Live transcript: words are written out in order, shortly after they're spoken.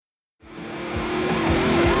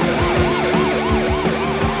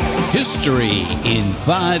History in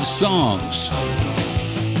 5 Songs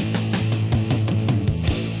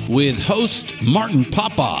with host Martin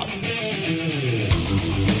Popoff.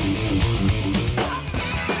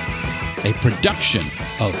 A production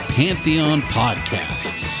of Pantheon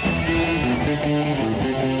Podcasts.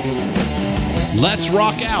 Let's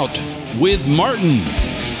rock out with Martin.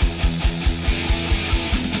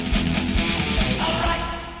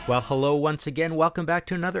 Well, hello once again. Welcome back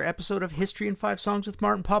to another episode of History in 5 Songs with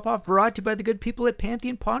Martin Popoff, brought to you by the good people at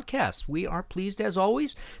Pantheon Podcasts. We are pleased, as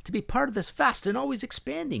always, to be part of this vast and always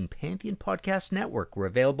expanding Pantheon Podcast Network. We're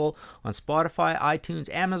available on Spotify,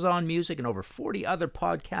 iTunes, Amazon Music, and over 40 other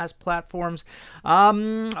podcast platforms.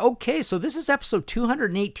 Okay, so this is episode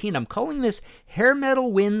 218. I'm calling this Hair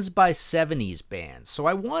Metal Wins by 70s Bands. So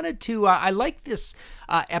I wanted to, I like this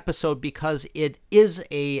episode because it is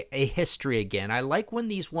a history again. I like when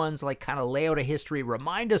these ones like kind of lay out a history,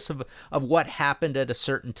 remind us of what happened at a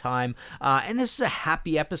certain time. And this is a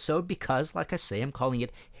happy episode because, like I say, I'm calling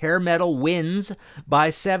it Hair Metal Wins by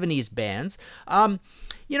 70s Bands.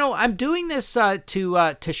 You know, I'm doing this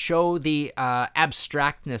to show the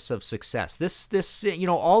abstractness of success. This you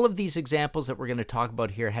know, all of these examples that we're going to talk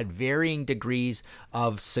about here had varying degrees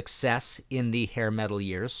of success in the hair metal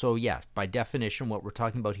years. So yeah, by definition, what we're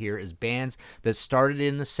talking about here is bands that started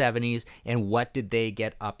in the 70s and what did they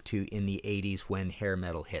get up to in the 80s when hair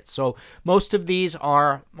metal hit. So most of these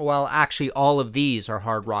are, well, actually all of these are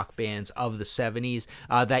hard rock bands of the 70s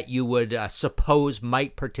that you would suppose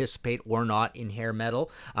might participate or not in hair metal.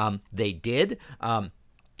 They did.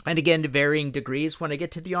 And again, to varying degrees. When I get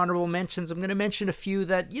to the honorable mentions, I'm going to mention a few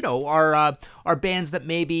that, you know, are bands that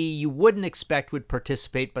maybe you wouldn't expect would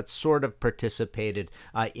participate, but sort of participated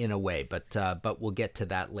in a way. But we'll get to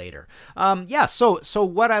that later. So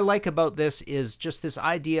what I like about this is just this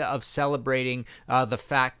idea of celebrating the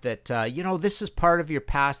fact that, you know, this is part of your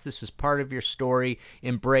past. This is part of your story.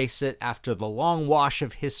 Embrace it after the long wash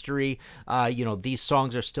of history. You know, these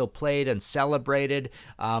songs are still played and celebrated.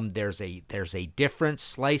 There's a different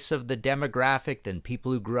slice of the demographic than people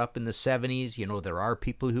who grew up in the 70s. You know, there are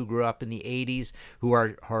people who grew up in the 80s who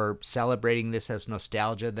are celebrating this as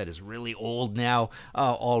nostalgia that is really old now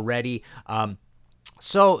already.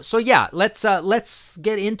 So yeah, let's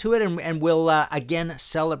get into it, and we'll again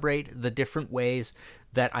celebrate the different ways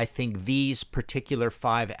that I think these particular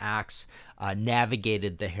 5 acts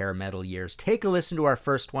navigated the hair metal years. Take a listen to our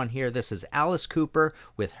first one here. This is Alice Cooper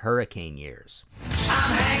with Hurricane Years.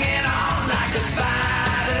 I'm hanging on like a spider,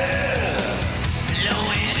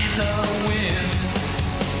 blowing in the wind.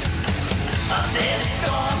 This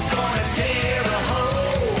storm's gonna tear a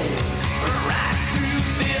hole right through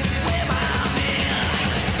this web I'm in.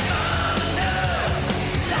 Thunder,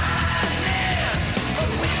 lightning, the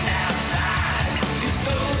wind outside is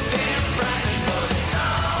so damn frightening, but it's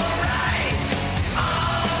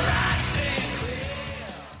alright, stay clear.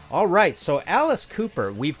 All right, so Alice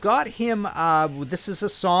Cooper, we've got him, this is a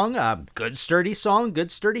song, a good sturdy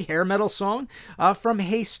hair metal song from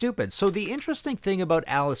Hey Stupid. So the interesting thing about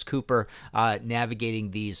Alice Cooper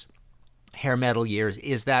navigating these hair metal years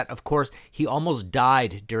is that, of course, he almost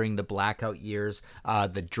died during the blackout years.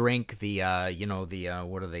 The drink,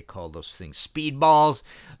 what do they call those things? Speedballs,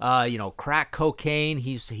 crack cocaine.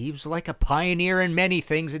 He was like a pioneer in many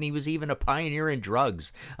things, and he was even a pioneer in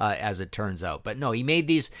drugs, as it turns out. But no, he made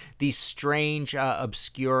these strange,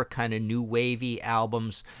 obscure, kind of new wavy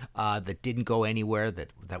albums that didn't go anywhere,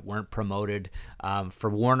 that weren't promoted for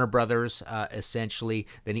Warner Brothers, essentially.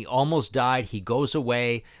 Then he almost died. He goes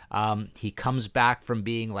away. He comes back from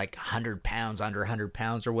being like 100 pounds, under 100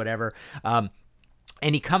 pounds or whatever.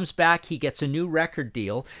 And he comes back, he gets a new record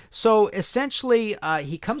deal. So essentially,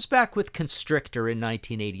 he comes back with Constrictor in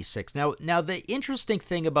 1986. Now the interesting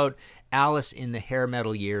thing about Alice in the hair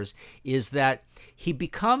metal years is that he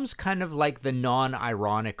becomes kind of like the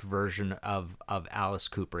non-ironic version of Alice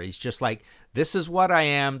Cooper. He's just like, this is what I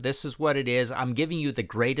am, this is what it is. I'm giving you the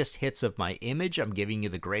greatest hits of my image. I'm giving you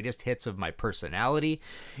the greatest hits of my personality.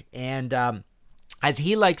 And as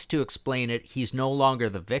he likes to explain it, he's no longer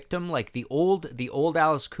the victim like the old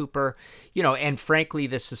Alice Cooper, you know, and frankly,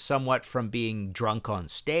 this is somewhat from being drunk on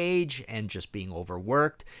stage and just being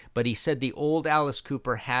overworked. But he said the old Alice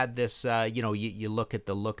Cooper had this, you look at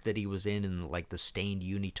the look that he was in and like the stained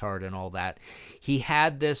unitard and all that. He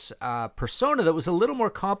had this persona that was a little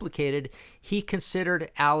more complicated. He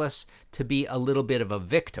considered Alice to be a little bit of a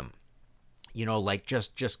victim. You know, like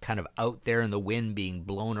just kind of out there in the wind being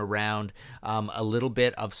blown around, a little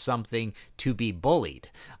bit of something to be bullied.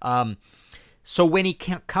 So when he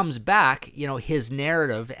comes back, his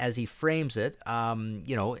narrative, as he frames it,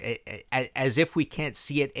 as if we can't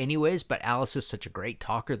see it anyways, but Alice is such a great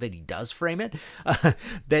talker that he does frame it,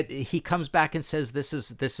 that he comes back and says, this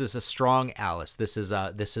is a strong Alice. This is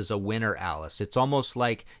a winner Alice. It's almost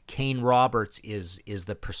like Kane Roberts is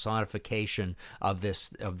the personification of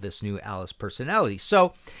this new Alice personality.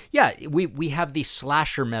 So yeah, we have these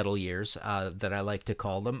slasher metal years that I like to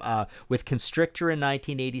call them, with Constrictor in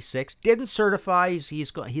 1986, didn't certify.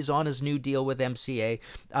 He's on his new deal with MCA.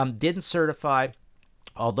 Didn't certify,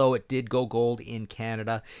 although it did go gold in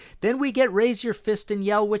Canada. Then we get Raise Your Fist and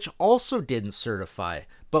Yell, which also didn't certify,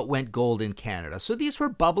 but went gold in Canada. So these were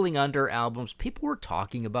bubbling under albums. People were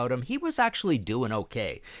talking about him. He was actually doing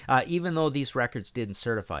okay, even though these records didn't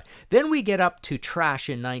certify. Then we get up to Trash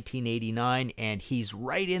in 1989, and he's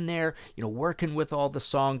right in there, working with all the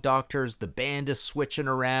song doctors. The band is switching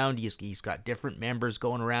around. He's got different members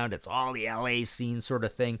going around. It's all the LA scene sort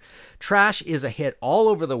of thing. Trash is a hit all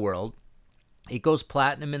over the world. It goes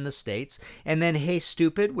platinum in the States. And then Hey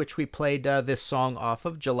Stupid, which we played this song off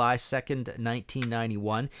of, July 2nd,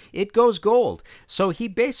 1991, it goes gold. So he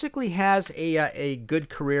basically has a good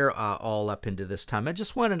career all up into this time. I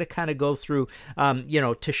just wanted to kind of go through,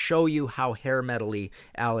 to show you how hair metal-y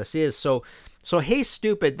Alice is. So Hey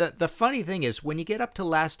Stupid, the funny thing is, when you get up to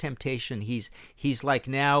Last Temptation, he's like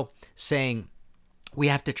now saying, we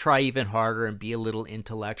have to try even harder and be a little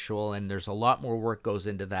intellectual, and there's a lot more work goes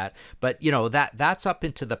into that. But, that's up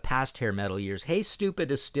into the past hair metal years. Hey Stupid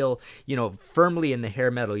is still, firmly in the hair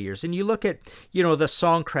metal years. And you look at, the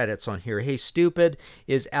song credits on here. Hey Stupid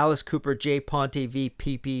is Alice Cooper, J. Ponte, V.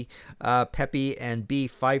 Pepe, and B.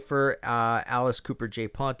 Pfeiffer, Alice Cooper, J.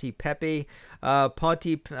 Ponte, Pepe,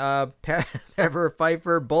 Pepper,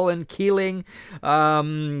 Pfeiffer, Bullen, Keeling,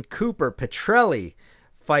 Cooper, Petrelli,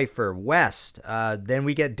 Pfeiffer, West. Then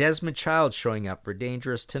we get Desmond Child showing up for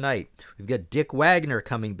Dangerous Tonight. We've got Dick Wagner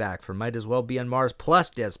coming back for Might As Well Be on Mars,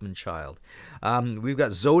 plus Desmond Child. We've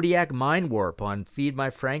got Zodiac Mind Warp on Feed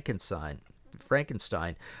My Frankenstein.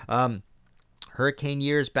 Hurricane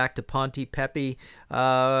Years back to Ponte Pepe.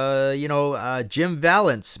 Jim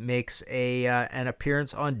Valance makes an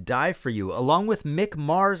appearance on Die For You, along with Mick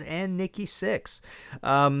Mars and Nikki Sixx.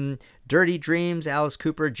 Dirty Dreams, Alice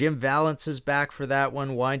Cooper. Jim Valance is back for that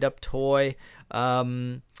one. Wind Up Toy.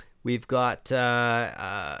 We've got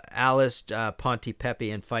Alice, Ponte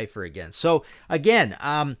Pepe, and Pfeiffer again. So again,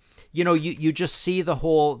 you just see the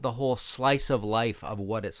whole slice of life of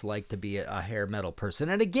what it's like to be a hair metal person.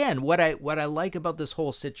 And again, what I like about this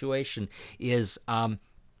whole situation is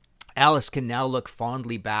Alice can now look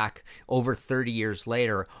fondly back over 30 years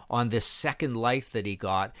later on this second life that he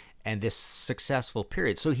got and this successful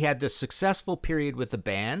period. So he had this successful period with the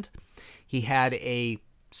band. He had a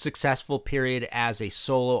successful period as a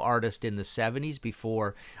solo artist in the 70s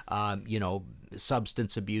before,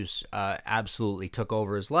 substance abuse absolutely took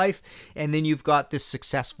over his life. And then you've got this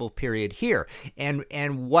successful period here.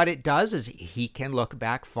 And what it does is he can look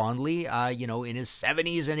back fondly, in his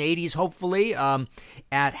 70s and 80s, hopefully,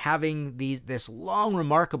 at having this long,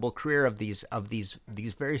 remarkable career of these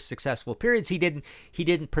very successful periods. He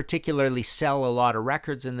didn't particularly sell a lot of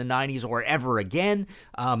records in the 90s or ever again.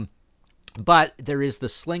 But there is the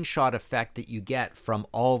slingshot effect that you get from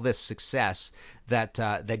all this success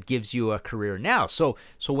that gives you a career now. So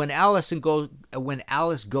when Alice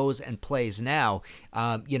goes and plays now,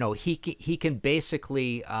 he can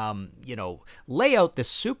basically lay out this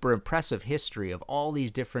super impressive history of all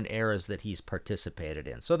these different eras that he's participated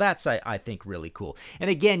in. So that's I think really cool. And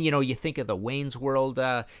again, you think of the Wayne's World,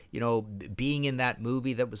 being in that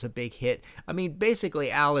movie that was a big hit. I mean, basically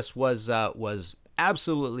Alice was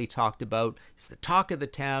absolutely talked about. He's the talk of the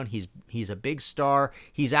town. He's a big star.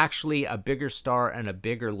 He's actually a bigger star and a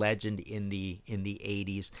bigger legend in the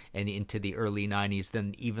 80s and into the early 90s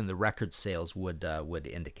than even the record sales would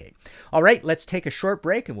indicate. All right, let's take a short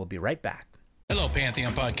break and we'll be right back. Hello,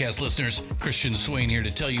 Pantheon Podcast listeners. Christian Swain here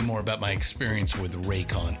to tell you more about my experience with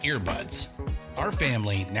Raycon earbuds. Our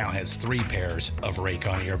family now has 3 pairs of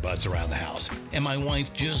Raycon earbuds around the house, and my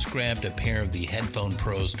wife just grabbed a pair of the Headphone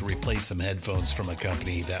Pros to replace some headphones from a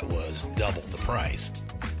company that was double the price.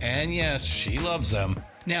 And yes, she loves them.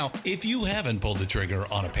 Now, if you haven't pulled the trigger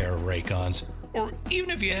on a pair of Raycons, or even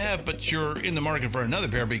if you have, but you're in the market for another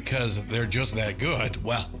pair because they're just that good,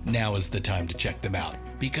 well, now is the time to check them out,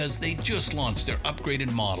 because they just launched their upgraded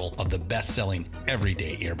model of the best-selling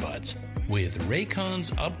everyday earbuds. With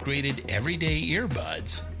Raycon's upgraded everyday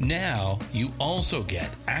earbuds, now you also get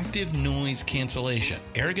active noise cancellation,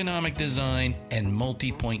 ergonomic design, and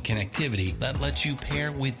multi-point connectivity that lets you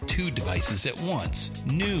pair with 2 devices at once.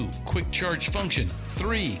 New quick charge function,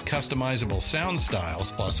 3 customizable sound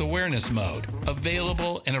styles, plus awareness mode.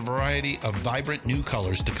 Available in a variety of vibrant new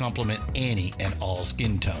colors to complement any and all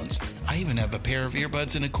skin tones. I even have a pair of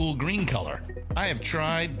earbuds in a cool green color. I have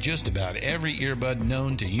tried just about every earbud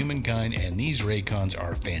known to humankind, and these Raycons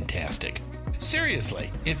are fantastic.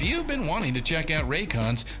 Seriously, if you've been wanting to check out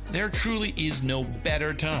Raycons, there truly is no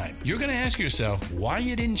better time. You're going to ask yourself why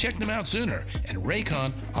you didn't check them out sooner, and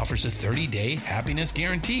Raycon offers a 30-day happiness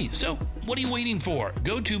guarantee. So what are you waiting for?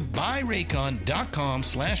 Go to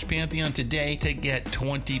buyraycon.com/Pantheon today to get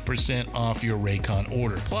 20% off your Raycon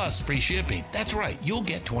order, plus free shipping. That's right, you'll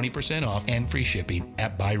get 20% off and free shipping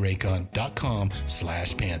at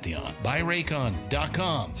buyraycon.com/Pantheon.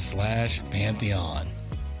 buyraycon.com/Pantheon.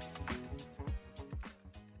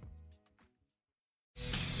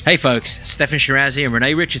 Hey folks, Stefan Shirazi and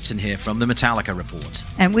Renee Richardson here from the Metallica Report.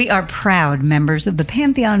 And we are proud members of the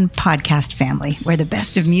Pantheon podcast family, where the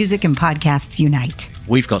best of music and podcasts unite.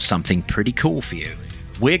 We've got something pretty cool for you.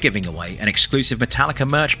 We're giving away an exclusive Metallica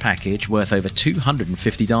merch package worth over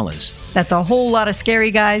 $250. That's a whole lot of Scary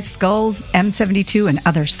Guys, skulls, M72, and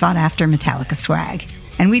other sought-after Metallica swag.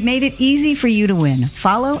 And we've made it easy for you to win.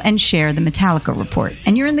 Follow and share the Metallica Report,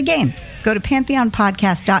 and you're in the game. Go to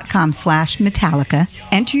pantheonpodcast.com/Metallica,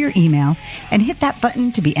 enter your email, and hit that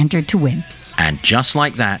button to be entered to win. And just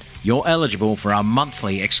like that, you're eligible for our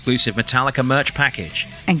monthly exclusive Metallica merch package.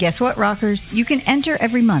 And guess what, rockers? You can enter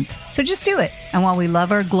every month, so just do it. And while we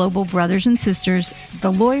love our global brothers and sisters,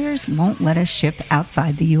 the lawyers won't let us ship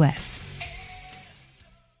outside the U.S.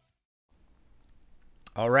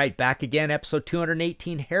 All right, back again, episode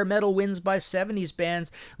 218, Hair Metal Wins by 70s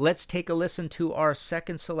Bands. Let's take a listen to our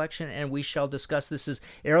second selection, and we shall discuss. This is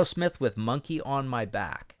Aerosmith with Monkey on My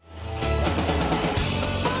Back.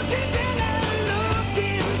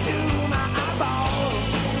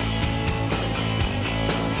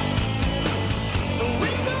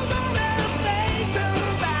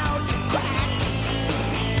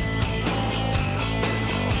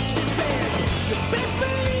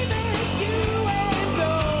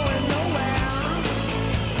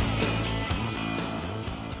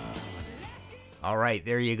 All right,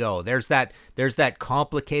 there you go. There's that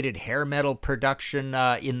complicated hair metal production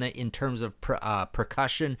in terms of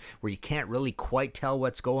percussion, where you can't really quite tell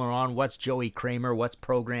what's going on, what's Joey Kramer, what's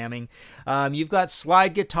programming. You've got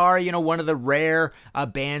slide guitar, one of the rare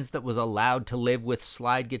bands that was allowed to live with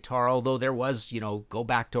slide guitar, although there was, go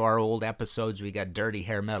back to our old episodes, we got dirty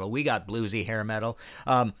hair metal, we got bluesy hair metal.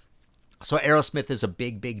 So Aerosmith is a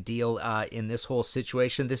big deal in this whole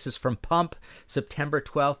situation. This is from Pump, September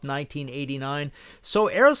 12th, 1989. So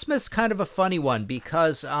Aerosmith's kind of a funny one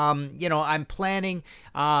because, I'm planning,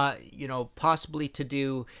 possibly to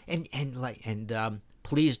do,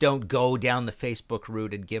 please don't go down the Facebook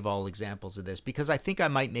route and give all examples of this, because I think I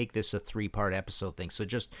might make this a 3-part episode thing. So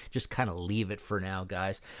just kind of leave it for now,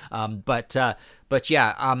 guys. But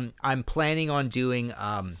yeah, I'm planning on doing,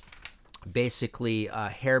 basically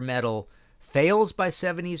hair metal fails by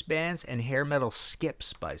 70s bands and hair metal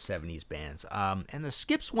skips by 70s bands. And the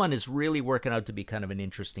skips one is really working out to be kind of an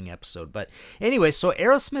interesting episode. But anyway, so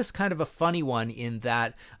Aerosmith's kind of a funny one in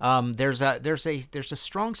that there's a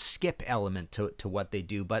strong skip element to what they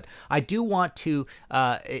do. But I do want to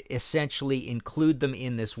essentially include them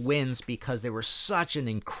in this wins because they were such an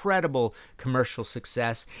incredible commercial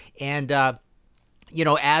success. And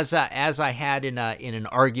as I had in an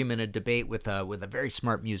argument, a debate with a very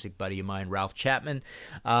smart music buddy of mine, Ralph Chapman.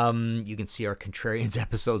 You can see our Contrarians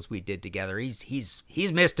episodes we did together. He's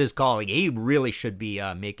missed his calling. He really should be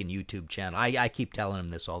making YouTube channel. I keep telling him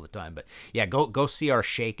this all the time. But yeah, go see our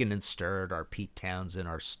Shaken and Stirred, our Pete Townsend,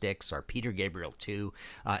 our Styx, our Peter Gabriel 2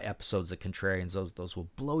 episodes of Contrarians. Those will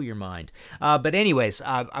blow your mind. But anyways,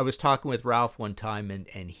 I was talking with Ralph one time,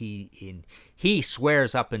 and he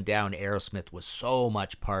swears up and down Aerosmith was so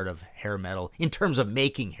much part of hair metal in terms of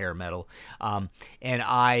making hair metal. And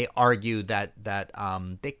I argue that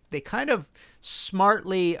they kind of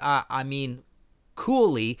smartly,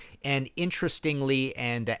 coolly and interestingly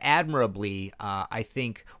and admirably, I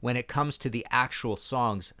think, when it comes to the actual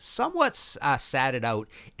songs, somewhat sat it out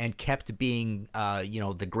and kept being,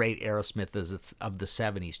 the great Aerosmith of the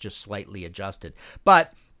 70s, just slightly adjusted.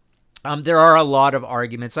 But there are a lot of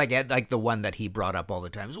arguments, like the one that he brought up all the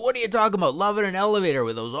time. What are you talking about? Love in an Elevator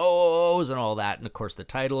with those O's and all that. And, of course, the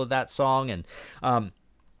title of that song. And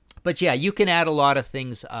But yeah, you can add a lot of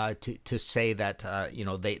things to say that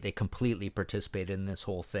they completely participated in this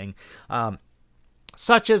whole thing.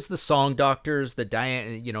 Such as the Song Doctors, the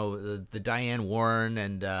Diane Warren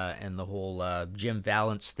and the whole Jim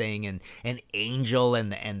Vallance thing, and Angel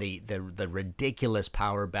and the ridiculous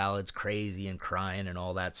power ballads, Crazy and Crying and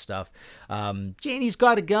all that stuff. Janie's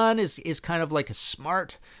Got a Gun is kind of like a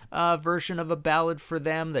smart version of a ballad for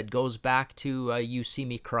them that goes back to You See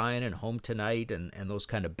Me Crying and Home Tonight and those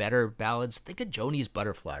kind of better ballads. Think of Joni's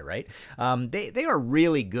Butterfly, right? They are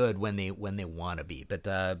really good when they want to be,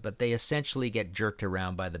 but they essentially get jerked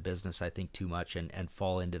around by the business, I think, too much and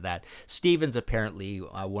fall into that. Stevens apparently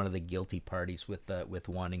one of the guilty parties with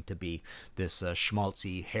wanting to be this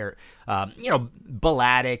schmaltzy hair,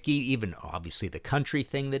 balladic, even obviously the country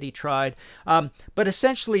thing that he tried. But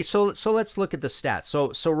essentially, so let's look at the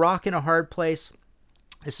stats. So Rock in a Hard Place.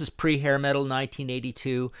 This is pre-hair metal,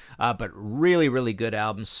 1982, but really, really good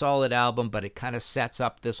album, solid album, but it kind of sets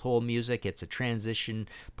up this whole music. It's a transition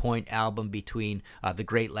point album between the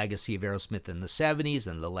great legacy of Aerosmith in the 70s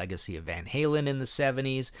and the legacy of Van Halen in the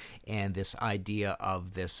 70s, and this idea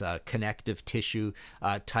of this connective tissue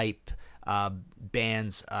type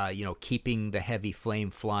bands, keeping the heavy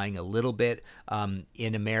flame flying a little bit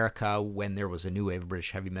in America when there was a new wave of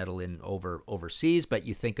British heavy metal overseas. But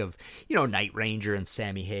you think of Night Ranger and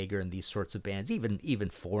Sammy Hagar and these sorts of bands, even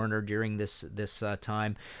Foreigner during this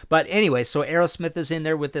time. But anyway, so Aerosmith is in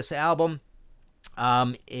there with this album.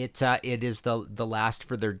 It is the last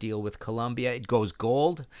for their deal with Columbia. It goes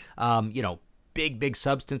gold. Big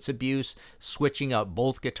substance abuse, switching out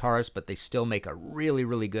both guitarists, but they still make a really,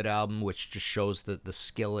 really good album, which just shows the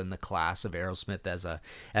skill and the class of Aerosmith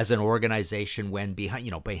as an organization. When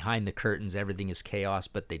behind the curtains everything is chaos,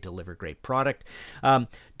 but they deliver great product. Done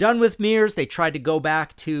with Mirrors, they tried to go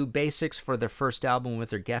back to basics for their first album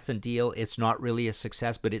with their Geffen deal. It's not really a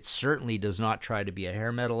success, but it certainly does not try to be a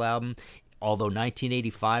hair metal album. Although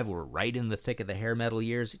 1985, we're right in the thick of the hair metal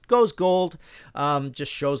years. It goes gold,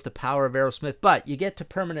 just shows the power of Aerosmith. But you get to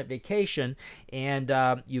Permanent Vacation,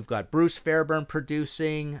 and you've got Bruce Fairbairn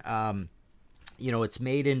producing. It's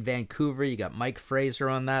made in Vancouver. You got Mike Fraser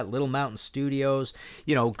on that, Little Mountain Studios.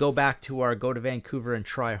 Go back to our Go to Vancouver and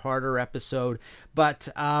Try Harder episode. But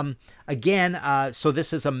again, so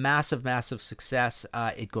this is a massive success.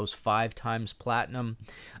 It goes 5 times platinum.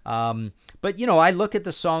 But I look at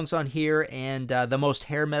the songs on here, and the most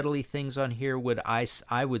hair metal-y things on here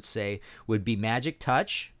I would say would be Magic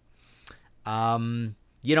Touch.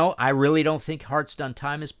 I really don't think Hearts Done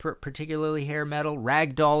Time is particularly hair metal.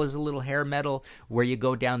 Ragdoll is a little hair metal, where you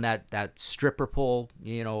go down that stripper pole,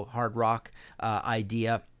 hard rock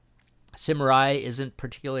idea. Cimarrai isn't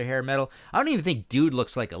particularly hair metal. I don't even think Dude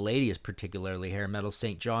Looks Like a Lady is particularly hair metal.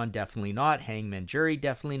 St. John, definitely not. Hangman Jury,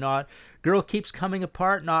 definitely not. Girl Keeps Coming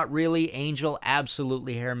Apart, not really. Angel,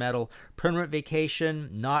 absolutely hair metal. Permanent Vacation,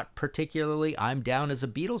 not particularly. I'm Down as a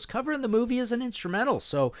Beatles cover, and the movie is an instrumental.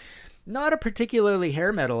 So not a particularly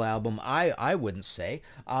hair metal album, I wouldn't say.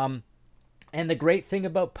 And the great thing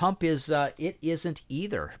about Pump is it isn't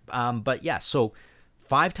either. But yeah, so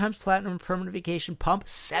 5 times platinum, Permanent Vacation. Pump,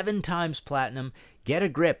 7 times platinum. Get a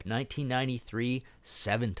Grip, 1993,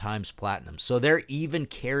 7 times platinum. So they're even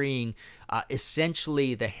carrying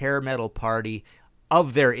essentially the hair metal party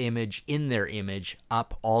of their image, in their image,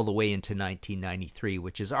 up all the way into 1993,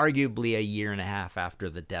 which is arguably a year and a half after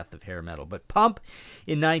the death of hair metal. But Pump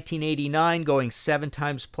in 1989, going 7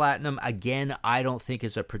 times platinum, again, I don't think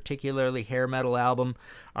is a particularly hair metal album.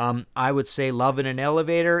 I would say Love in an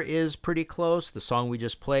Elevator is pretty close. The song we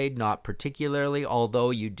just played, not particularly,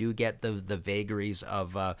 although you do get the vagaries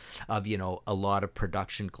of a lot of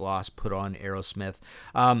production gloss put on Aerosmith.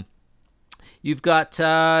 You've got,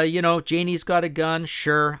 Janie's Got a Gun.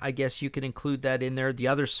 Sure, I guess you could include that in there. The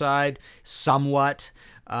Other Side, somewhat.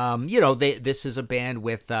 This is a band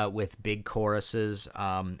with big choruses,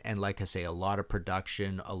 and like I say, a lot of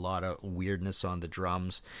production, a lot of weirdness on the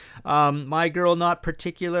drums. My Girl, not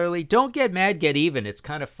particularly. Don't Get Mad, Get Even. It's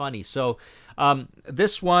kind of funny. So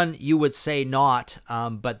this one you would say not,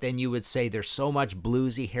 but then you would say there's so much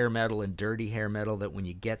bluesy hair metal and dirty hair metal that when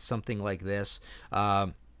you get something like this,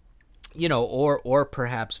 or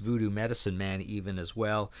perhaps Voodoo Medicine Man even as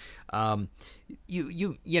well.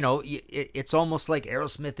 It's almost like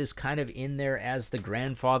Aerosmith is kind of in there as the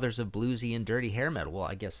grandfathers of bluesy and dirty hair metal. Well,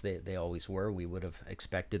 I guess they always were. We would have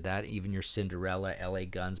expected that. Even your Cinderella, LA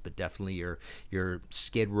Guns, but definitely your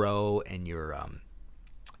Skid Row and your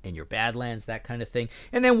Badlands, that kind of thing.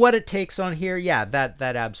 And then What It Takes on here, yeah, that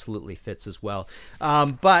absolutely fits as well.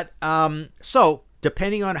 So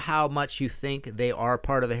depending on how much you think they are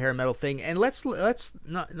part of the hair metal thing. And let's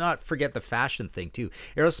not forget the fashion thing too.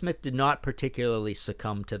 Aerosmith did not particularly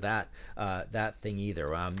succumb to that thing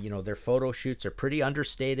either. Their photo shoots are pretty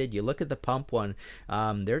understated. You look at the Pump one,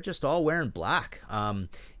 they're just all wearing black.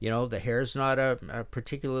 The hair's not a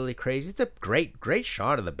particularly crazy. It's a great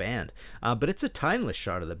shot of the band, but it's a timeless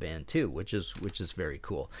shot of the band too, which is very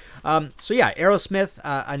cool. Aerosmith,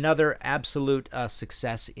 another absolute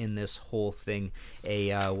success in this whole thing.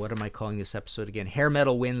 What am I calling this episode again? Hair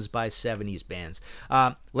metal wins by 70s bands.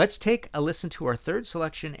 Let's take a listen to our third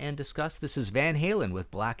selection and discuss. This is Van Halen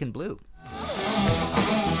with Black and Blue.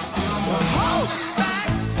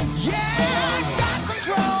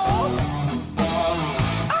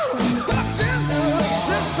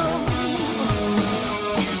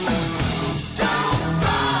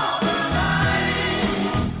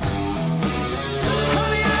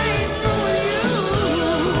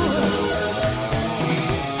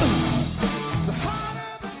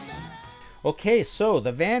 Okay, so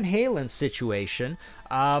the Van Halen situation.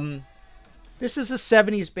 This is a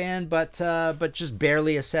 70s band, but just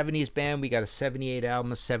barely a 70s band. We got a 78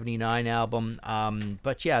 album, a 79 album.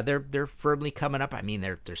 But yeah, they're firmly coming up. I mean,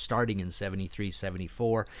 they're starting in 73,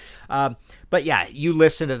 74. But yeah, you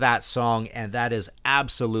listen to that song, and that is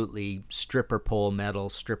absolutely stripper pole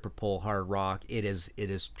metal, stripper pole hard rock. It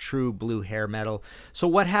is true blue hair metal. So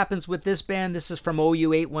what happens with this band? This is from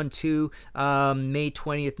OU812, May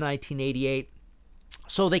 20th, 1988.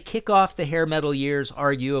 So they kick off the hair metal years,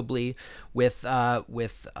 arguably, with a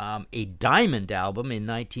Diamond album in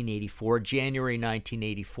 1984, January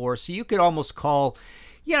 1984. So you could almost call,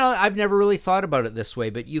 I've never really thought about it this way,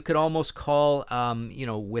 but you could almost call,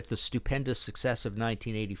 with the stupendous success of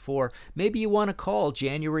 1984, maybe you want to call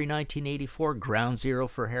January 1984 ground zero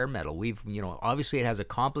for hair metal. Obviously it has a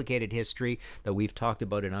complicated history that we've talked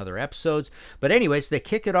about in other episodes. But anyways, they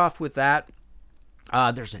kick it off with that.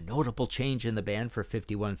 There's a notable change in the band for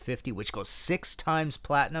 5150, which goes 6 times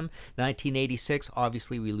platinum. 1986,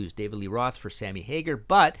 obviously we lose David Lee Roth for Sammy Hagar,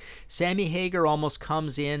 but Sammy Hagar almost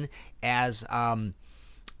comes in as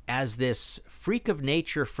this freak of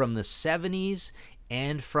nature from the 70s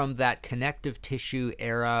and from that connective tissue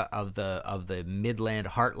era of the Midland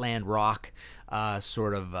Heartland rock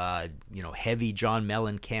heavy John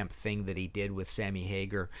Mellencamp thing that he did with Sammy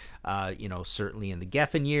Hagar, certainly in the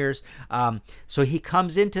Geffen years. So he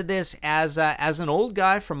comes into this as an old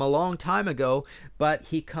guy from a long time ago, but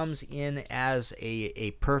he comes in as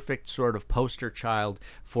a perfect sort of poster child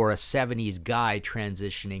for a 70s guy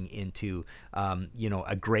transitioning into,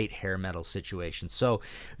 a great hair metal situation. So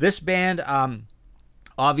this band,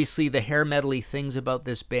 obviously the hair metal-y things about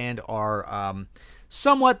this band are,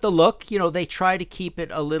 somewhat the look. They try to keep it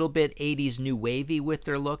a little bit 80s new wavy with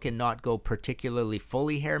their look and not go particularly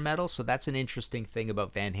fully hair metal. So that's an interesting thing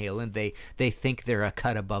about Van Halen. They think they're a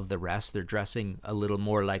cut above the rest. They're dressing a little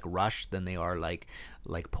more like Rush than they are like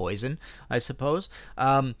Poison, I suppose.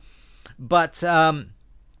 But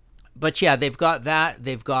yeah, they've got that.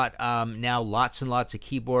 They've got now lots and lots of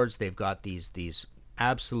keyboards. They've got these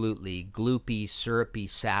absolutely gloopy, syrupy,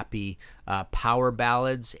 sappy power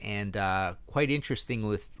ballads, and quite interesting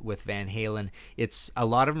with Van Halen. It's a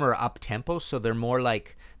lot of them are up tempo, so they're more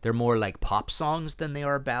like pop songs than they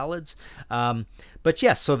are ballads. But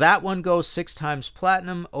yes, so that one goes 6 times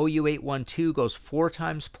platinum. OU812 goes 4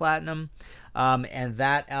 times platinum. And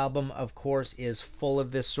that album, of course, is full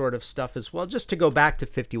of this sort of stuff as well. Just to go back to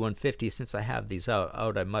 5150, since I have these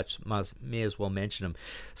out I may as well mention them.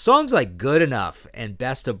 Songs like Good Enough and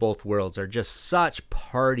Best of Both Worlds are just such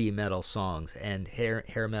party metal songs, and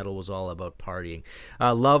hair metal was all about partying.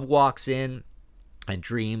 Love Walks In and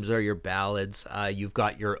Dreams are your ballads. You've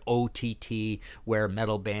got your OTT, where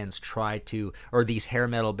metal bands these hair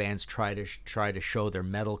metal bands try to show their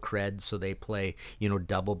metal cred, so they play,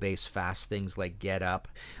 double bass fast things like Get Up.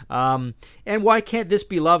 And Why Can't This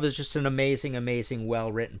Be Love is just an amazing,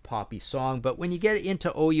 well-written poppy song. But when you get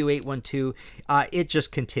into OU812, it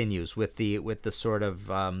just continues with the sort of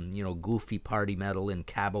goofy party metal in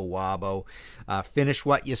Cabo Wabo. Finish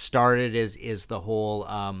What You Started is the whole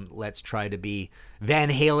let's try to be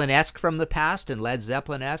Van Halen-esque from the past and Led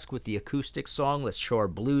Zeppelin-esque with the acoustic song. Let's show our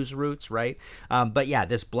blues roots, right? But yeah,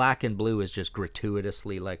 this Black and Blue is just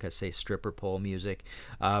gratuitously, like I say, stripper pole music.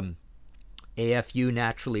 AFU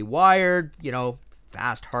Naturally Wired,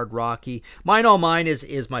 fast, hard, rocky. Mine All Mine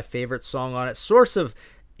is my favorite song on it. Source of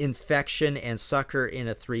Infection and Sucker in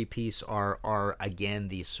a Three-Piece are again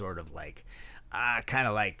these sort of like kind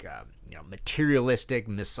of like materialistic,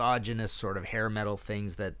 misogynist sort of hair metal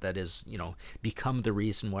things that is become the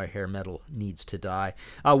reason why hair metal needs to die.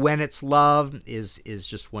 When It's Love is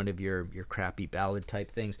just one of your crappy ballad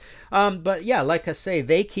type things. But yeah, like I say,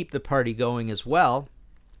 they keep the party going as well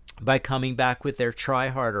by coming back with their Try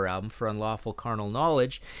Harder album for Unlawful Carnal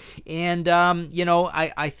Knowledge. And,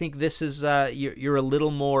 I think this is, you're a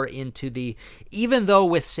little more into the, even though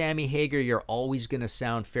with Sammy Hagar, you're always going to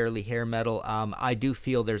sound fairly hair metal, I do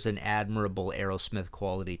feel there's an admirable Aerosmith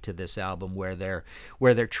quality to this album where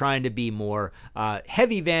they're trying to be more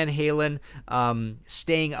heavy Van Halen,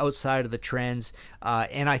 staying outside of the trends.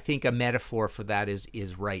 And I think a metaphor for that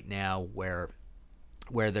is right now where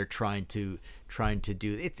they're trying to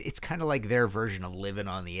do it's kind of like their version of Living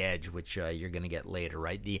on the Edge, which you're going to get later,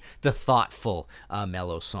 right? The thoughtful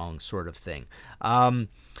mellow song sort of thing.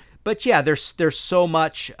 But yeah, there's so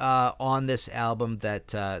much on this album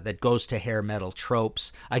that goes to hair metal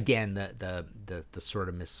tropes. Again, the sort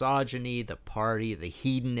of misogyny, the party, the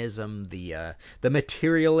hedonism, the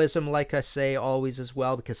materialism, like I say, always as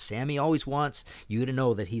well, because Sammy always wants you to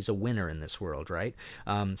know that he's a winner in this world, right?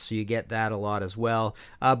 So you get that a lot as well.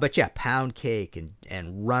 But yeah, Pound Cake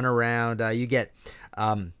and Run Around. You get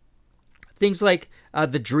things like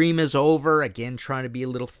The Dream Is Over, again, trying to be a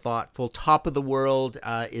little thoughtful. Top of the World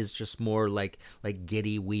is just more like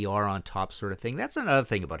giddy, we are on top sort of thing. That's another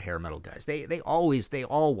thing about hair metal guys. They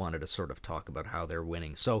all wanted to sort of talk about how they're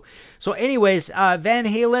winning. So anyways, Van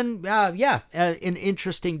Halen, an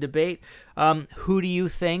interesting debate. Who do you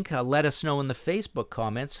think? Let us know in the Facebook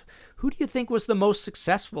comments. Who do you think was the most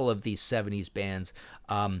successful of these 70s bands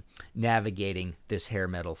navigating this hair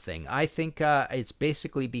metal thing? I think it's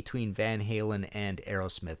basically between Van Halen and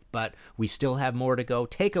Aerosmith, but we still have more to go.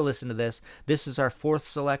 Take a listen to this. This is our fourth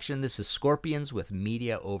selection. This is Scorpions with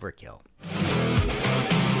Media Overkill.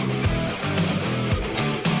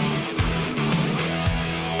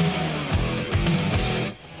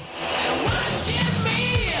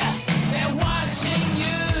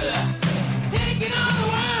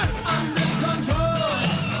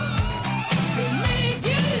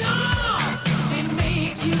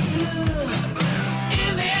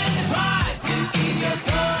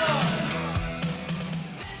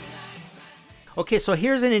 Okay, so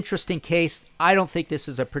here's an interesting case. I don't think this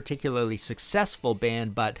is a particularly successful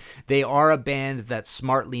band, but they are a band that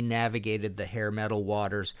smartly navigated the hair metal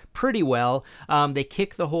waters pretty well. They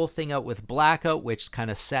kick the whole thing out with Blackout, which kind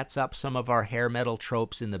of sets up some of our hair metal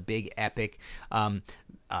tropes in the big epic,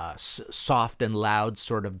 soft and loud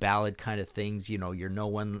sort of ballad kind of things. You're no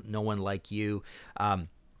one like you.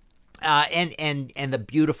 And the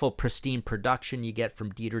beautiful, pristine production you get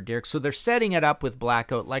from Dieter Dierks. So they're setting it up with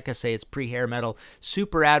Blackout. Like I say, it's pre-hair metal.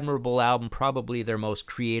 Super admirable album. Probably their most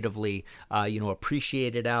creatively,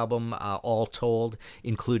 appreciated album, all told,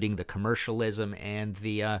 including the commercialism and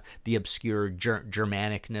the obscure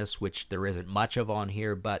Germanicness, which there isn't much of on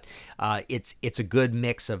here. But it's a good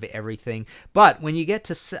mix of everything. But when you get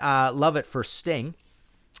to Love It for Sting,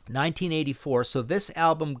 1984. So this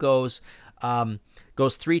album goes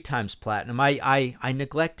 3 times platinum. I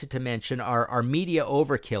neglected to mention our Media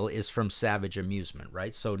Overkill is from Savage Amusement,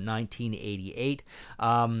 right? So 1988.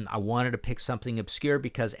 I wanted to pick something obscure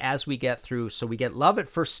because as we get through, so we get Love It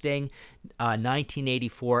for Sting,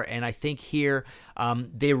 1984, and I think here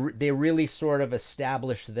they really sort of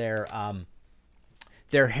established their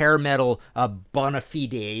hair metal bona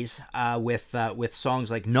fides with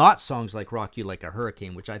songs like Rock You Like a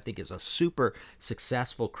Hurricane, which I think is a super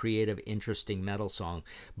successful, creative, interesting metal song.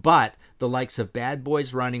 But the likes of Bad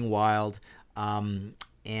Boys Running Wild and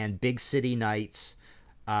Big City Nights,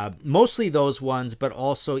 mostly those ones, but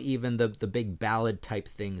also even the big ballad type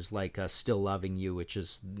things like Still Loving You, which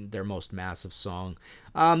is their most massive song.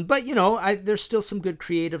 But there's still some good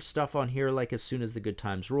creative stuff on here, like As Soon as the Good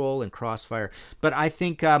Times Roll and Crossfire. But I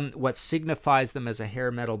think what signifies them as a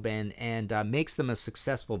hair metal band and makes them a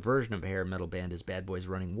successful version of a hair metal band is Bad Boys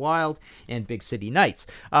Running Wild and Big City Nights.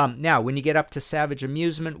 Now, when you get up to Savage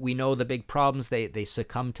Amusement, we know the big problems. They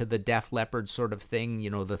succumb to the Def Leppard sort of thing,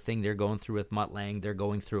 the thing they're going through with Mutt Lange. They're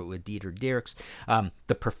going through it with Dieter Dierks.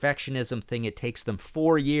 The perfectionism thing, it takes them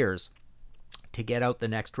 4 years to get out the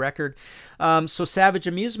next record. So Savage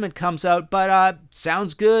Amusement comes out, but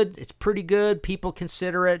sounds good. It's pretty good. People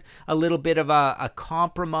consider it a little bit of a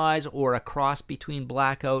compromise or a cross between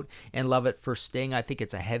Blackout and Love It for Sting. I think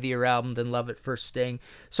it's a heavier album than Love It for Sting.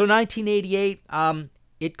 So 1988,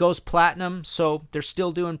 it goes platinum, so they're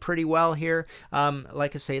still doing pretty well here.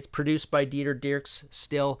 Like I say, it's produced by Dieter Dierks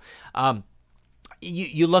still.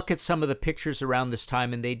 you look at some of the pictures around this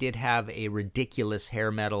time, and they did have a ridiculous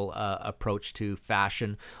hair metal approach to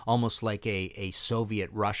fashion, almost like a Soviet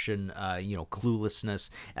Russian, cluelessness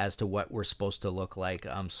as to what we're supposed to look like.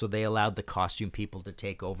 So they allowed the costume people to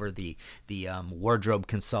take over the wardrobe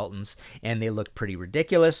consultants, and they looked pretty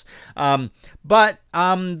ridiculous. But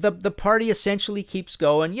the party essentially keeps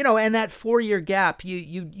going, and that 4-year gap,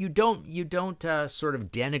 you don't sort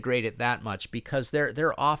of denigrate it that much, because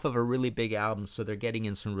they're off of a really big album, so they're getting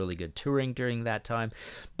in some really good touring during that time.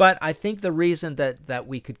 But I think the reason that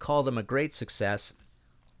we could call them a great success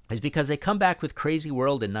is because they come back with Crazy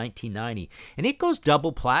World in 1990, and it goes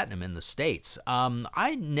double platinum in the States.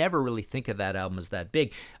 I never really think of that album as that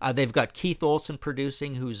big. They've got Keith Olsen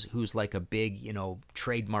producing, who's like a big,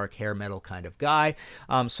 trademark hair metal kind of guy.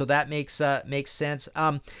 So that makes sense.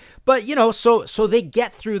 But so they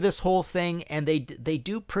get through this whole thing, and they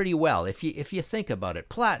do pretty well. If you think about it,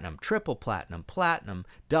 platinum, triple platinum, platinum,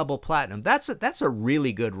 double platinum. That's a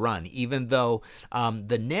really good run. Even though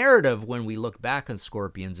the narrative when we look back on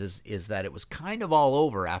Scorpions is that it was kind of all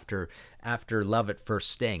over after Love at First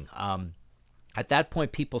Sting. At that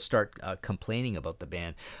point, people start complaining about the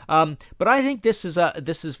band. But I think this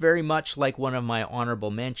is very much like one of my honorable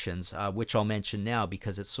mentions, which I'll mention now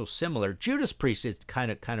because it's so similar. Judas Priest is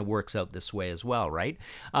kind of works out this way as well, right?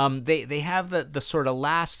 They have the sort of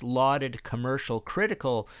last lauded commercial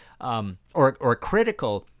critical or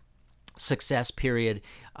critical success period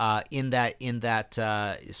in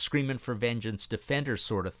that Screaming for Vengeance Defenders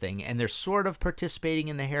sort of thing, and they're sort of participating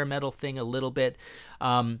in the hair metal thing a little bit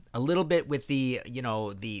with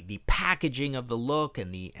the packaging of the look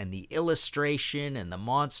and the illustration and the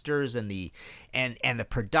monsters and the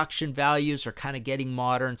production values are kind of getting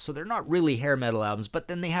modern, so they're not really hair metal albums. But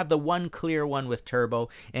then they have the one clear one with Turbo,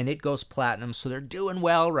 and it goes platinum, so they're doing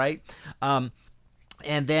well, right?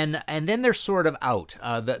 And then they're sort of out.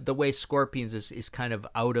 The way Scorpions is kind of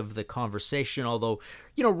out of the conversation, although,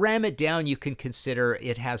 Ram It Down, you can consider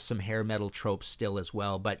it has some hair metal tropes still as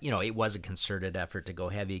well, but, it was a concerted effort to go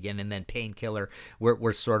heavy again. And then Painkiller,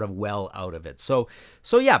 we're sort of well out of it. So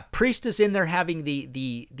yeah, Priest is in there having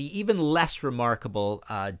the even less remarkable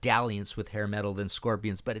dalliance with hair metal than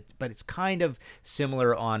Scorpions, but it's kind of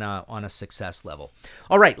similar on a success level.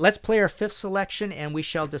 All right, let's play our fifth selection, and we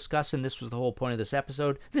shall discuss, and this was the whole point of this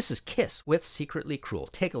episode. This is Kiss with Secretly Cruel.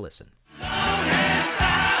 Take a listen.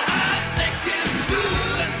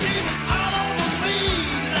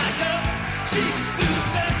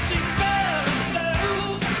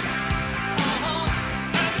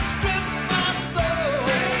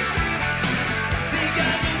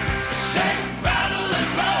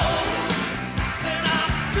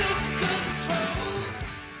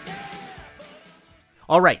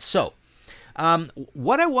 All right, so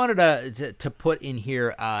what I wanted to put in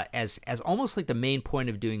here as almost like the main point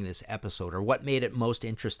of doing this episode, or what made it most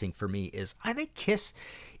interesting for me, is I think Kiss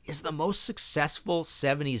is the most successful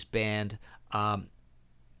 70s band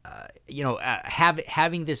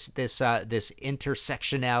having this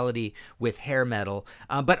intersectionality with hair metal,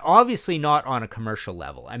 but obviously not on a commercial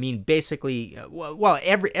level. I mean, basically,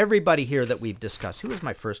 everybody here that we've discussed. Who was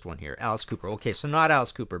my first one here? Alice Cooper. Okay, so not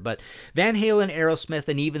Alice Cooper, but Van Halen, Aerosmith,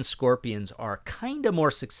 and even Scorpions are kind of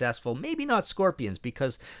more successful. Maybe not Scorpions,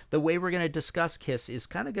 because the way we're going to discuss Kiss is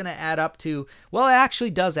kind of going to add up to, well, it actually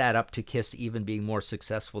does add up to Kiss even being more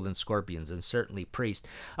successful than Scorpions, and certainly Priest.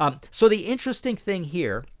 So the interesting thing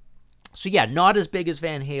here, so yeah, not as big as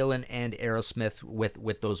Van Halen and Aerosmith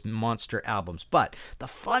with those monster albums. But the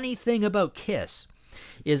funny thing about Kiss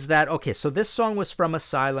is that, okay, so this song was from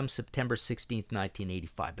Asylum, September 16th,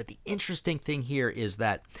 1985. But the interesting thing here is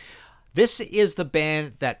that this is the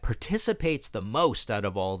band that participates the most out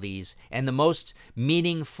of all these, and the most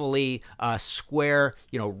meaningfully square,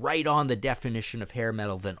 right on the definition of hair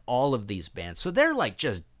metal than all of these bands. So they're like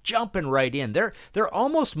just jumping right in. They're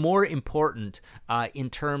almost more important in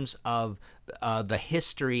terms of the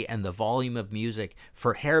history and the volume of music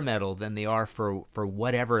for hair metal than they are for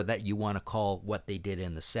whatever that you want to call what they did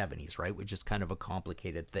in the 70s, right? Which is kind of a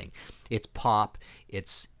complicated thing. It's pop,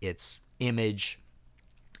 it's image,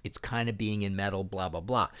 it's kind of being in metal, blah, blah,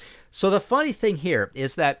 blah. So the funny thing here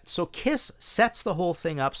is that, so Kiss sets the whole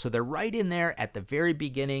thing up, so they're right in there at the very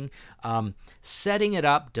beginning, setting it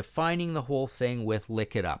up, defining the whole thing with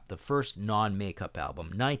Lick It Up, the first non-makeup album,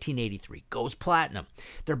 1983, goes platinum.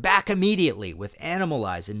 They're back immediately with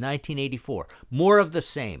Animalize in 1984, more of the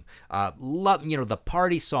same. Love, the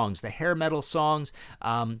party songs, the hair metal songs,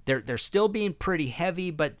 they're still being pretty heavy,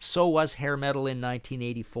 but so was hair metal in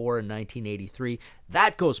 1984 and 1983.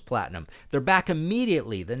 That goes platinum. They're back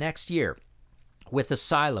immediately the next year with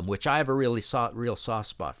Asylum, which I have a real soft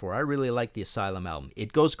spot for. I really like the Asylum album.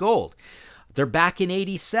 It goes gold. They're back in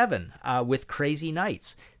 '87 with Crazy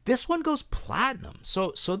Nights. This one goes platinum.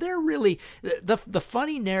 So they're really the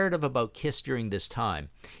funny narrative about Kiss during this time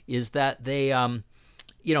is that they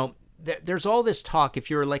there's all this talk. If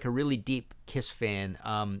you're like a really deep Kiss fan,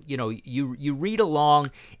 you read along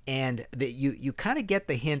and that you kind of get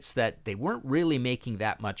the hints that they weren't really making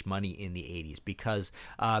that much money in the 80s because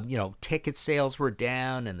ticket sales were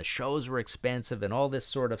down and the shows were expensive and all this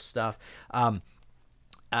sort of stuff.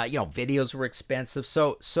 Videos were expensive.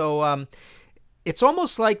 So it's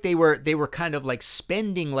almost like they were kind of like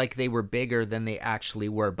spending like they were bigger than they actually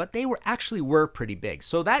were, but they were pretty big.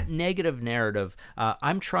 So that negative narrative,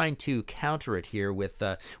 I'm trying to counter it here with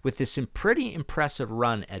this pretty impressive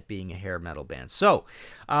run at being a hair metal band. So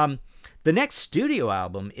the next studio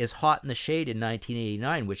album is Hot in the Shade in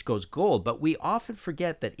 1989, which goes gold, but we often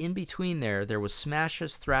forget that in between there was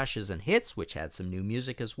Smashes, Thrashes, and Hits, which had some new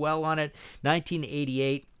music as well on it,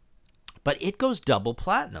 1988. But it goes double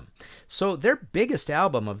platinum. So their biggest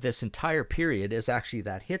album of this entire period is actually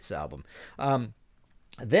that Hits album.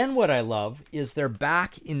 Then what I love is they're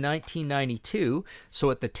back in 1992.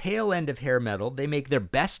 So at the tail end of hair metal, they make their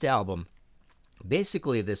best album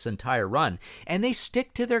basically this entire run, and they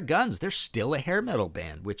stick to their guns. They're still a hair metal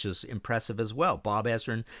band, which is impressive as well. Bob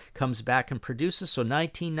Ezrin comes back and produces. So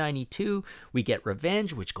 1992, we get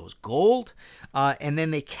Revenge, which goes gold, and then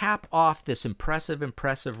they cap off this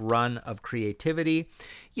impressive run of creativity.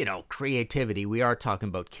 Creativity. We are talking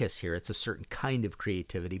about Kiss here. It's a certain kind of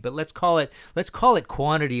creativity, but let's call it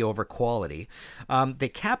quantity over quality. They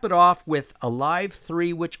cap it off with Alive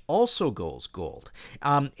 3, which also goes gold.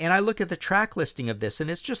 And I look at the track listing of this, and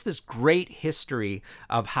it's just this great history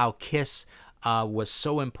of how Kiss was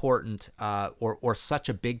so important or such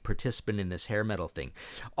a big participant in this hair metal thing.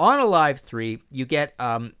 On Alive 3, you get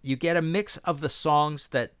a mix of the songs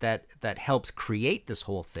that helped create this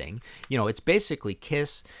whole thing. It's basically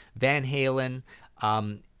Kiss, Van Halen,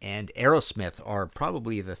 and Aerosmith are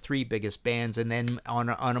probably the three biggest bands, and then on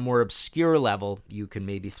a more obscure level, you can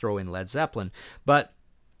maybe throw in Led Zeppelin, but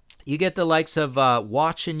you get the likes of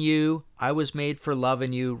Watching You, I Was Made for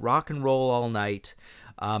Loving You, Rock and Roll All Night,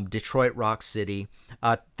 Detroit Rock City,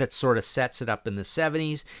 that sort of sets it up in the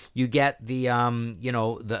 70s. You get the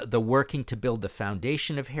the working to build the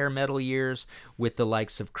foundation of hair metal years with the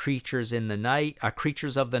likes of Creatures of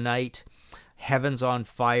the Night, Heaven's on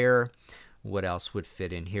Fire. What else would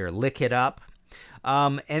fit in here? Lick It Up.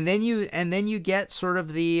 And then you get sort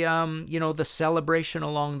of the the celebration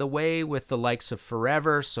along the way with the likes of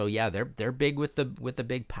Forever. So yeah, they're big with the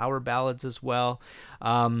big power ballads as well.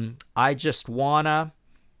 I Just Wanna.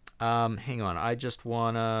 I Just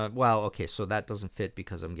Wanna. Well, okay, so that doesn't fit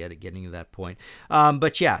because I'm getting to that point.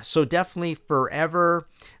 But yeah, so definitely Forever.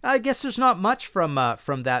 I guess there's not much from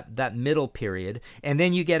that middle period, and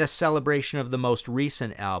then you get a celebration of the most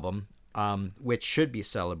recent album. Which should be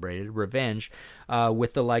celebrated, Revenge,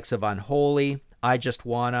 with the likes of Unholy, I Just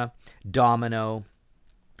Wanna, Domino.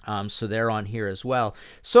 So they're on here as well.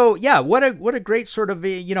 So yeah, what a great sort of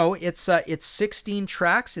it's 16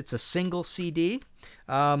 tracks. It's a single CD,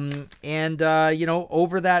 and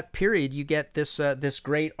over that period you get this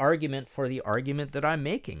great argument for the argument that I'm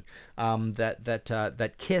making,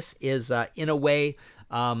 that Kiss is in a way.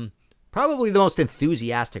 Probably the most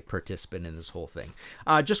enthusiastic participant in this whole thing.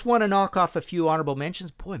 Just want to knock off a few honorable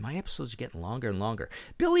mentions. Boy, my episodes are getting longer and longer.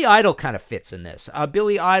 Billy Idol kind of fits in this.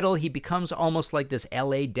 Billy Idol, he becomes almost like this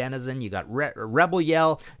LA denizen. You got Rebel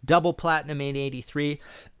Yell, double platinum in 83.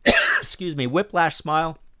 Excuse me, Whiplash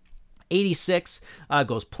Smile. 86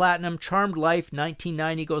 goes platinum. Charmed Life,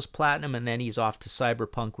 1990 goes platinum, and then he's off to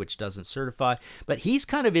Cyberpunk, which doesn't certify. But he's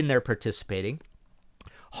kind of in there participating.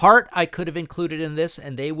 Heart, I could have included in this,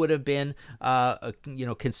 and they would have been,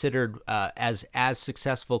 considered as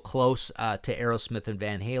successful, close to Aerosmith and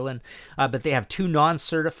Van Halen. But they have two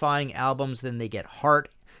non-certifying albums. Then they get Heart,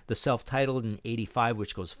 the self-titled, in 85,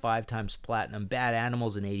 which goes 5 times platinum. Bad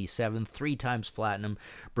Animals in 87, 3 times platinum.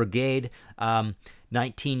 Brigade,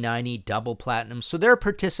 1990, double platinum. So they're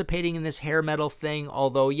participating in this hair metal thing,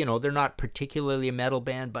 although, they're not particularly a metal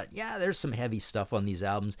band, but yeah, there's some heavy stuff on these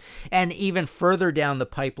albums. And even further down the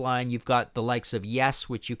pipeline, you've got the likes of Yes,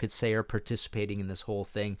 which you could say are participating in this whole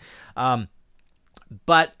thing.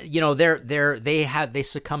 But they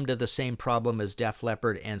succumbed to the same problem as Def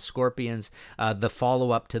Leppard and Scorpions. The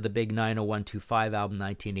follow-up to the big 90125 album,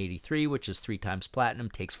 1983, which is 3 times platinum,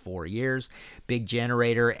 takes 4 years. Big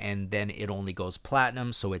Generator, and then it only goes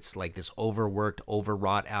platinum, so it's like this overworked,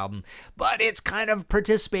 overwrought album. But it's kind of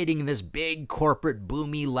participating in this big corporate,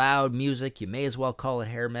 boomy, loud music. You may as well call it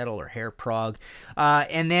hair metal or hair prog.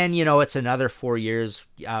 And then it's another 4 years,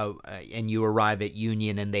 and you arrive at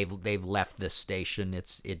Union, and they've left this station.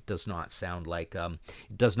 It does not sound like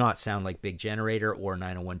Big Generator or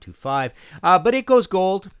 90125, but it goes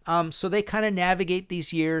gold. So they kind of navigate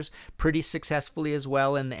these years pretty successfully as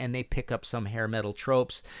well, and they pick up some hair metal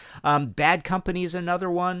tropes. Bad Company is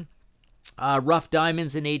another one. Rough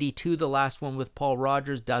Diamonds in 82, the last one with Paul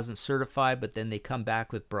Rogers, doesn't certify, but then they come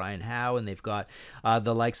back with Brian Howe, and they've got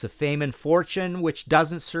the likes of Fame and Fortune, which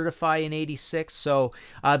doesn't certify in 86, so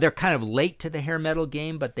they're kind of late to the hair metal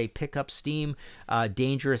game, but they pick up steam.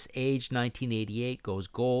 Dangerous Age, 1988, goes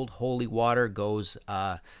gold. Holy Water goes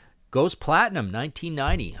platinum,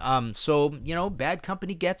 1990. So Bad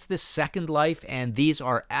Company gets this second life, and these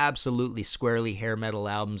are absolutely squarely hair metal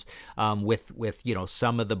albums, with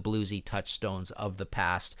some of the bluesy touchstones of the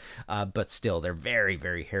past, but still they're very,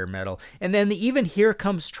 very hair metal. And then even Here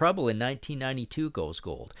Comes Trouble in 1992 goes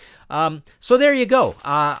gold. So there you go.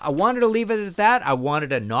 I wanted to leave it at that. I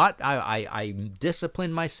wanted to I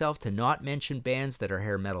disciplined myself to not mention bands that are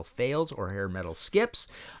hair metal fails or hair metal skips.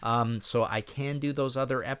 So I can do those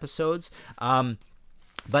other episodes.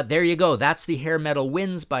 But there you go. That's the hair metal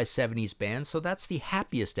wins by 70s bands. So that's the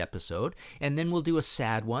happiest episode. And then we'll do a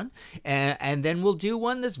sad one. And then we'll do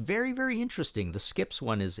one that's very, very interesting. The skips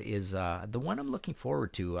one is the one I'm looking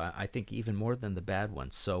forward to, I think, even more than the bad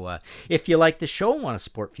ones. So if you like the show and want to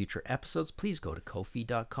support future episodes, please go to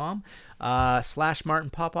Ko-fi.com/Martin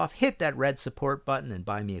Popoff. Hit that red support button and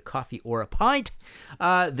buy me a coffee or a pint.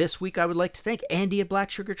 This week, I would like to thank Andy at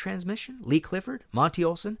Black Sugar Transmission, Lee Clifford, Monty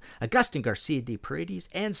Olson, Augustin Garcia de Paredes,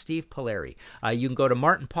 and Steve Polari. You can go to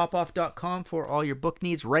martinpopoff.com for all your book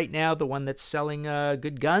needs. Right now, the one that's selling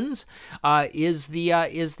good guns is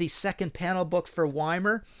the second panel book for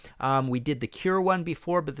Weimar. We did the Cure one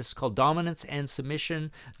before, but this is called Dominance and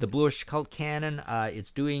Submission, the Bluish Cult Canon.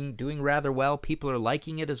 It's doing rather well. People are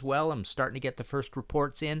liking it as well. I'm starting to get the first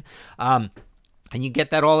reports in. And you get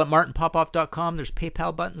that all at martinpopoff.com. There's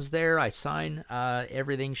PayPal buttons there. I sign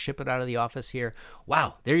everything, ship it out of the office here.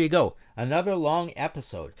 Wow, there you go. Another long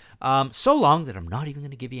episode. So long that I'm not even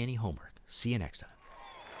going to give you any homework. See you next time.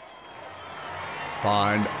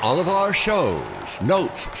 Find all of our shows,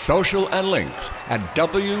 notes, social, and links at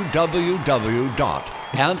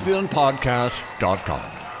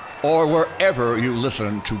www.pantheonpodcast.com or wherever you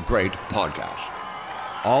listen to great podcasts.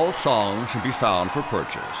 All songs can be found for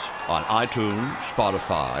purchase on iTunes,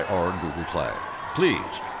 Spotify, or Google Play.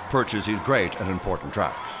 Please purchase these great and important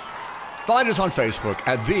tracks. Find us on Facebook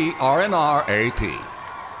at the RNRAP.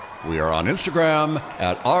 We are on Instagram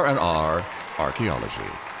at RNR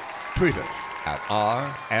Archaeology. Tweet us at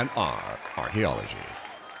RNR Archaeology.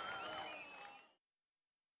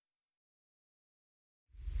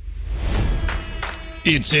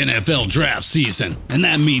 It's NFL draft season, and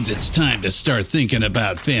that means it's time to start thinking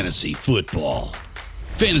about fantasy football.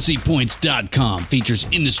 FantasyPoints.com features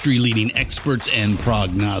industry-leading experts and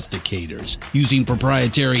prognosticators using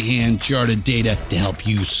proprietary hand-charted data to help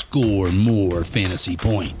you score more fantasy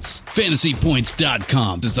points.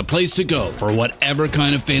 FantasyPoints.com is the place to go for whatever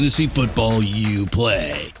kind of fantasy football you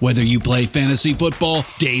play. Whether you play fantasy football,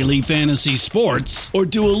 daily fantasy sports, or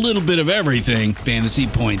do a little bit of everything, Fantasy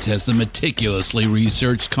Points has the meticulously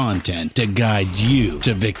researched content to guide you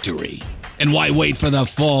to victory. And why wait for the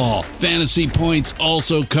fall? Fantasy Points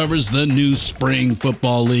also covers the new spring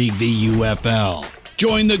football league, the UFL.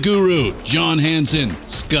 Join the guru, John Hansen,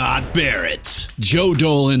 Scott Barrett, Joe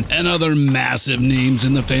Dolan, and other massive names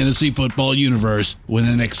in the fantasy football universe with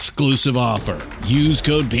an exclusive offer. Use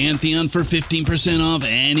code Pantheon for 15% off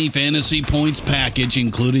any Fantasy Points package,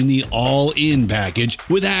 including the all-in package,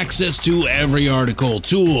 with access to every article,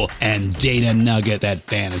 tool, and data nugget that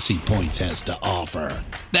Fantasy Points has to offer.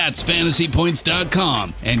 That's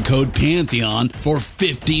FantasyPoints.com and code Pantheon for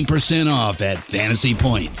 15% off at Fantasy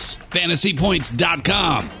Points. FantasyPoints.com.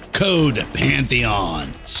 Code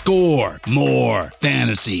Pantheon. Score more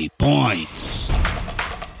fantasy points.